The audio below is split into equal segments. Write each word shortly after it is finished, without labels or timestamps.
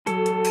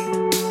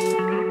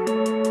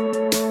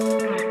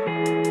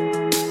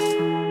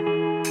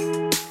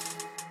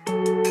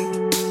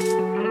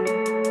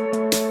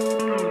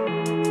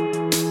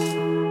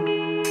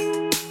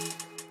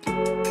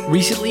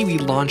Recently, we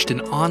launched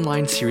an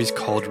online series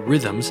called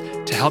Rhythms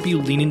to help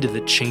you lean into the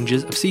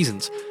changes of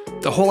seasons.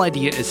 The whole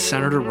idea is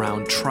centered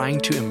around trying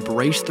to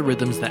embrace the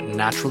rhythms that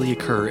naturally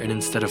occur, and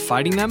instead of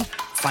fighting them,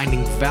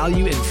 finding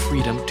value and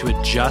freedom to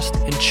adjust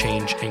and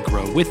change and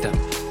grow with them.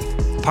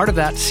 Part of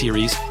that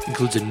series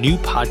includes a new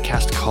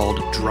podcast called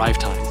Drive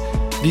Time.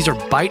 These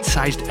are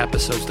bite-sized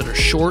episodes that are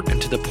short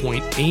and to the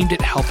point, aimed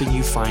at helping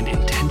you find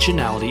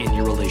intentionality in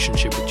your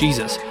relationship with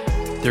Jesus.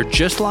 They're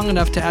just long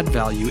enough to add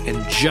value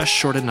and just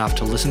short enough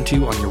to listen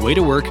to on your way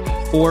to work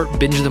or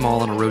binge them all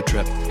on a road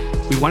trip.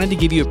 We wanted to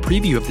give you a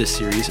preview of this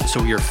series,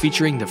 so we are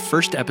featuring the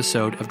first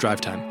episode of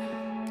Drive Time.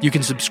 You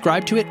can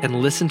subscribe to it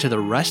and listen to the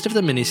rest of the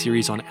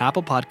miniseries on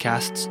Apple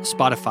Podcasts,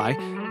 Spotify,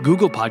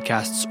 Google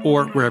Podcasts,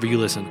 or wherever you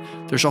listen.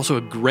 There's also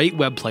a great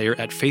web player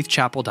at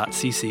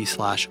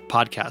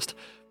faithchapel.cc/podcast.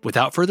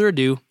 Without further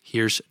ado,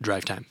 here's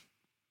Drive Time.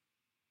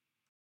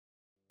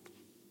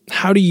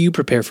 How do you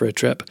prepare for a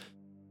trip?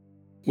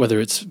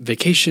 Whether it's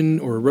vacation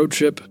or a road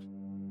trip,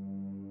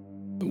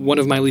 one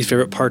of my least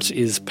favorite parts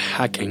is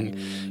packing.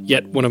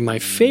 Yet one of my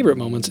favorite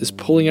moments is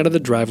pulling out of the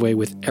driveway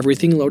with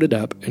everything loaded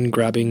up and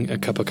grabbing a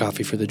cup of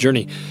coffee for the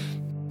journey.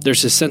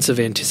 There's a sense of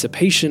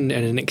anticipation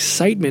and an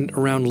excitement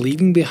around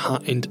leaving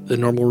behind the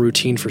normal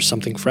routine for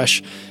something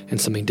fresh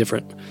and something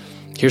different.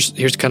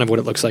 Here's kind of what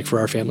it looks like for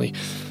our family.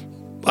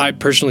 I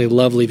personally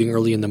love leaving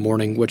early in the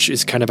morning, which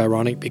is kind of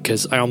ironic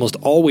because I almost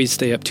always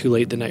stay up too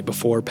late the night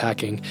before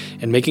packing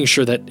and making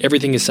sure that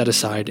everything is set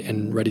aside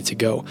and ready to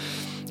go.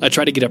 I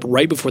try to get up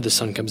right before the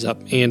sun comes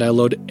up, and I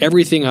load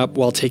everything up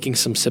while taking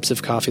some sips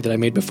of coffee that I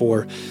made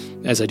before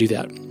as I do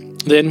that.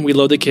 Then we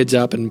load the kids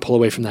up and pull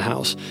away from the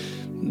house.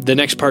 The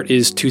next part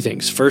is two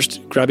things.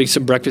 First, grabbing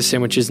some breakfast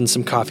sandwiches and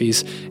some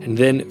coffees, and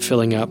then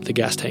filling up the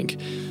gas tank.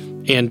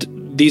 And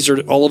these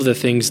are all of the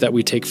things that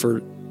we take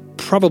for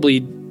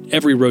probably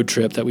every road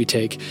trip that we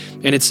take,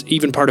 and it's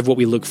even part of what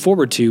we look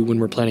forward to when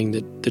we're planning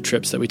the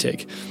trips that we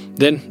take.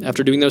 Then,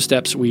 after doing those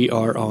steps, we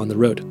are on the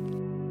road.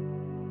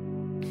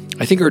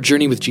 I think our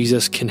journey with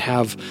Jesus can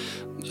have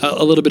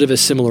a little bit of a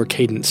similar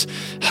cadence.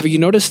 Have you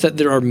noticed that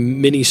there are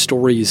many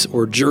stories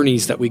or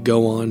journeys that we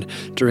go on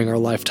during our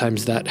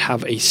lifetimes that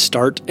have a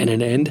start and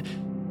an end?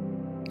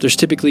 There's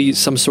typically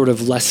some sort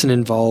of lesson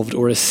involved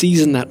or a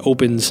season that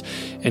opens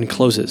and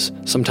closes.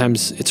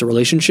 Sometimes it's a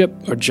relationship,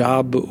 a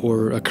job,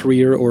 or a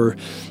career, or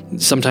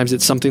sometimes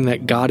it's something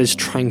that God is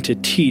trying to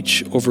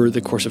teach over the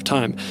course of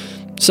time.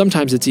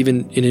 Sometimes it's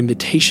even an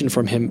invitation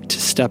from Him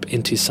to step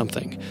into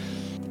something.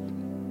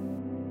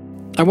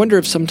 I wonder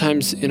if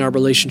sometimes in our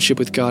relationship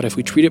with God, if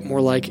we treat it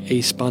more like a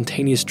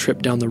spontaneous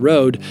trip down the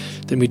road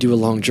than we do a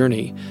long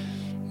journey.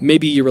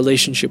 Maybe your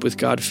relationship with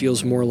God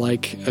feels more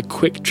like a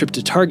quick trip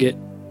to Target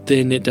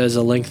than it does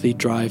a lengthy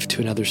drive to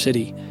another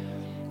city.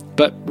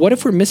 But what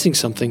if we're missing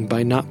something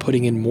by not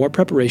putting in more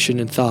preparation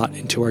and thought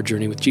into our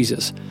journey with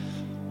Jesus?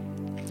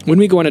 When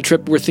we go on a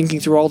trip, we're thinking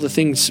through all the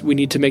things we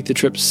need to make the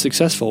trip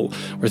successful.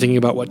 We're thinking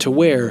about what to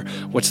wear,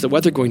 what's the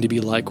weather going to be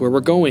like, where we're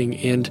going,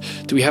 and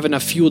do we have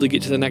enough fuel to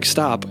get to the next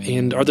stop,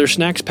 and are there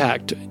snacks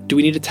packed? Do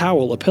we need a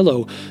towel, a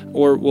pillow,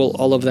 or will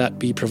all of that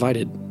be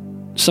provided?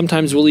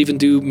 Sometimes we'll even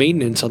do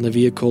maintenance on the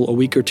vehicle a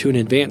week or two in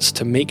advance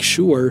to make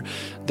sure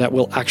that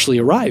we'll actually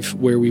arrive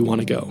where we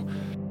want to go.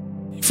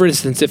 For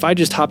instance, if I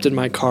just hopped in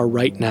my car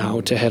right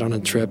now to head on a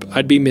trip,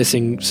 I'd be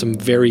missing some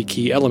very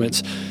key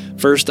elements.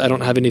 First, I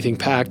don't have anything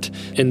packed,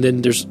 and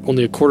then there's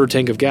only a quarter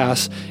tank of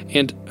gas,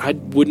 and I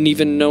wouldn't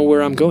even know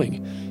where I'm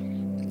going.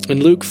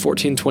 In Luke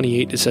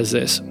 14:28, it says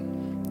this,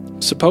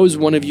 "Suppose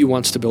one of you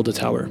wants to build a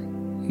tower.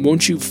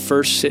 Won't you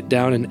first sit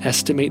down and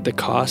estimate the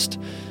cost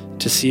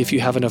to see if you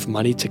have enough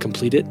money to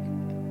complete it?"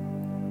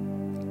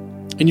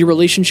 In your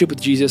relationship with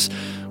Jesus,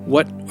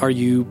 what are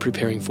you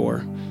preparing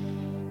for?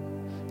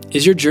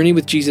 Is your journey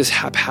with Jesus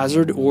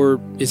haphazard, or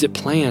is it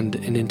planned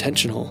and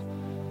intentional?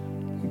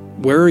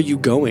 Where are you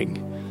going?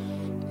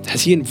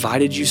 Has He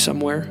invited you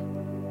somewhere?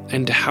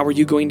 And how are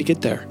you going to get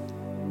there?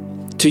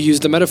 To use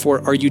the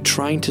metaphor, are you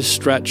trying to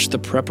stretch the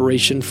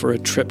preparation for a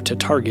trip to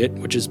Target,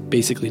 which is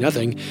basically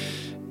nothing,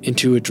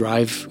 into a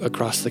drive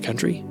across the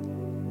country?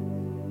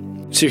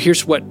 So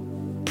here's what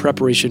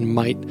preparation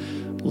might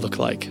look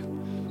like.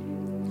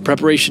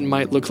 Preparation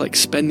might look like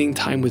spending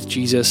time with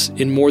Jesus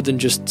in more than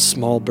just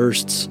small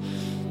bursts.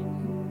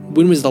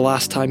 When was the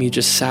last time you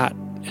just sat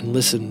and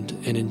listened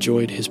and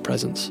enjoyed His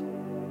presence?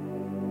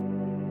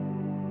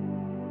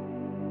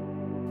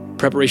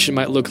 Preparation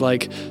might look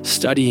like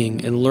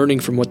studying and learning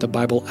from what the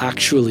Bible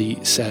actually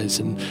says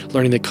and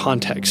learning the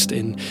context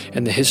and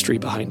the history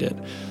behind it.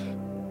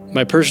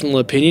 My personal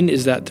opinion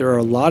is that there are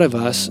a lot of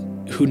us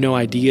who know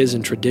ideas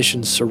and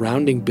traditions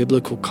surrounding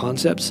biblical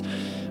concepts,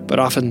 but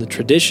often the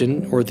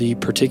tradition or the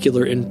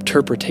particular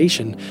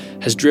interpretation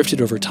has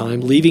drifted over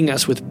time, leaving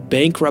us with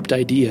bankrupt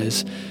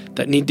ideas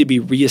that need to be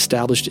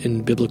reestablished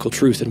in biblical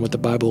truth and what the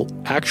Bible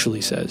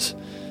actually says.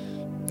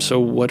 So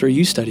what are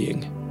you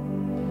studying?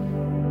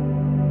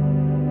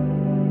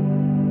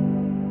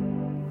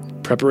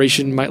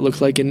 Preparation might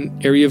look like an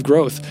area of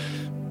growth.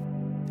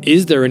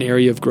 Is there an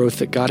area of growth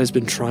that God has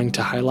been trying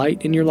to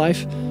highlight in your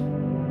life?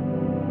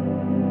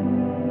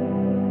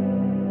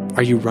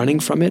 Are you running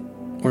from it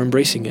or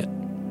embracing it?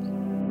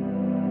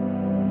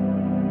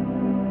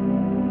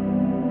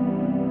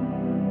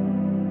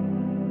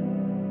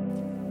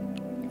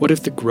 What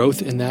if the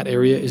growth in that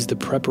area is the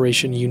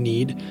preparation you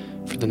need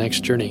for the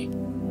next journey?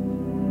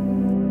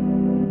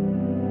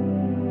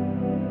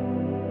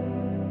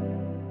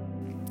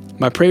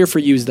 My prayer for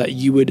you is that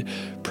you would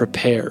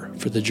prepare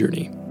for the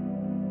journey.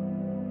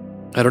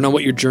 I don't know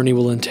what your journey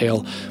will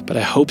entail, but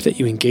I hope that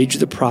you engage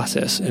the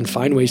process and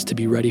find ways to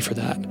be ready for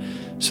that,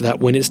 so that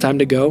when it's time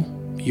to go,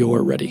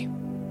 you're ready.